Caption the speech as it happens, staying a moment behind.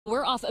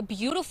off a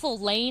beautiful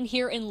lane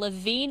here in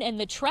Laveen, and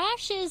the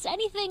trash is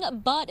anything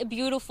but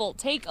beautiful.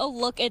 Take a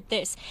look at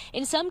this.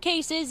 In some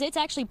cases, it's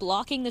actually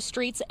blocking the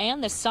streets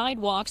and the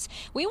sidewalks.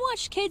 We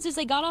watched kids as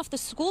they got off the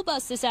school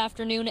bus this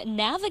afternoon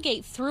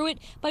navigate through it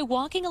by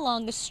walking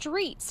along the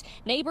streets.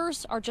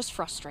 Neighbors are just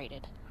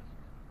frustrated.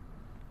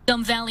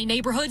 Some Valley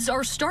neighborhoods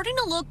are starting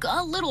to look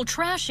a little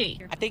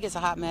trashy. I think it's a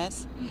hot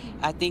mess.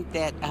 I think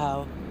that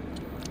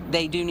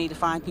they do need to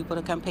find people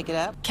to come pick it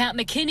up. Kat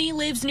McKinney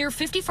lives near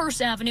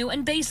 51st Avenue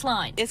and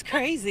Baseline. It's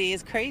crazy.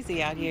 It's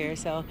crazy out here.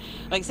 So,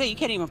 like I said, you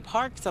can't even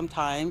park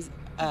sometimes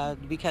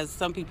because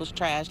some people's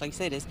trash, like I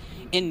said, is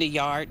in the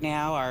yard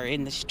now or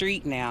in the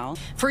street now.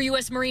 For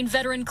U.S. Marine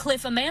veteran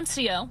Cliff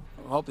Amancio,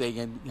 hope they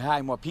can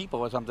hire more people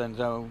or something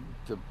to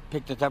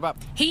pick the stuff up.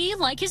 He,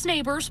 like his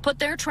neighbors, put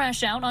their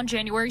trash out on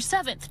January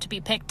 7th to be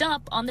picked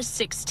up on the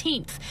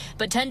 16th.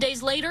 But 10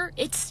 days later,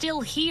 it's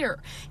still here.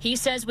 He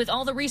says with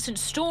all the recent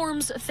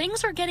storms,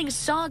 things are getting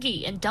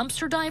soggy and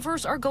dumpster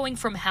divers are going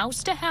from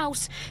house to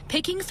house,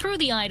 picking through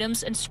the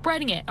items and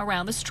spreading it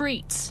around the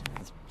streets.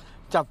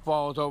 Stuff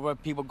falls over,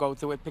 people go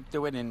through it, pick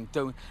through it, and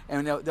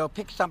they'll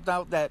pick something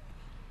out that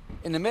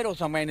in the middle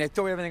somewhere, and they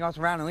throw everything else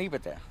around and leave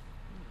it there.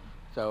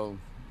 So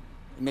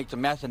it makes a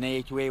mess, and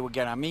the HOA will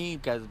get on me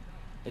because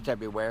it's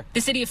everywhere.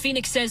 The city of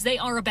Phoenix says they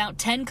are about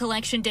 10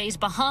 collection days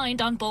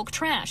behind on bulk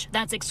trash.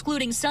 That's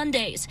excluding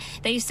Sundays.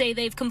 They say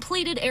they've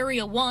completed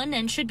Area 1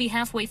 and should be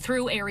halfway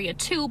through Area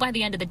 2 by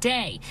the end of the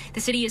day. The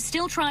city is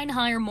still trying to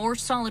hire more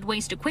solid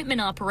waste equipment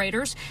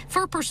operators.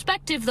 For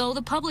perspective, though,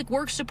 the Public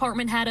Works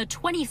Department had a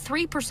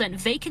 23%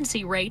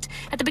 vacancy rate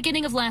at the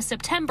beginning of last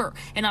September.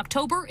 In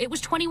October, it was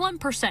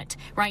 21%.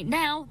 Right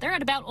now, they're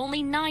at about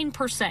only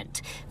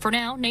 9%. For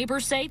now,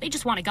 neighbors say they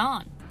just want it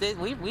gone.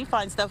 We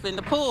find stuff in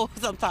the pool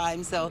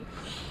sometimes, so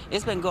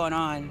it's been going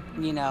on,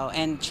 you know,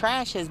 and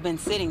trash has been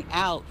sitting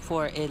out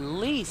for at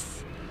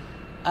least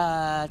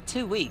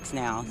 2 weeks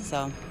now.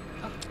 So,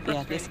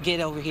 yeah, let's get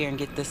over here and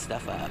get this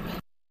stuff up.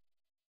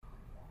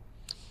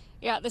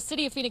 Yeah, the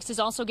city of Phoenix is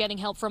also getting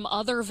help from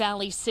other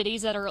Valley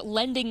cities that are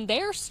lending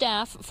their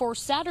staff for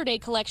Saturday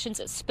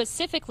collections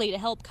specifically to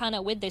help kind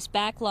of with this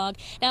backlog.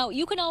 Now,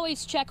 you can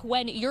always check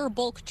when your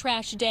bulk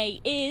trash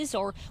day is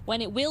or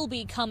when it will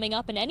be coming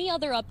up, and any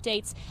other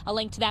updates, a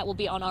link to that will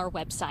be on our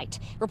website.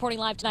 Reporting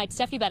live tonight,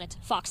 Stephanie Bennett,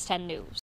 Fox 10 News.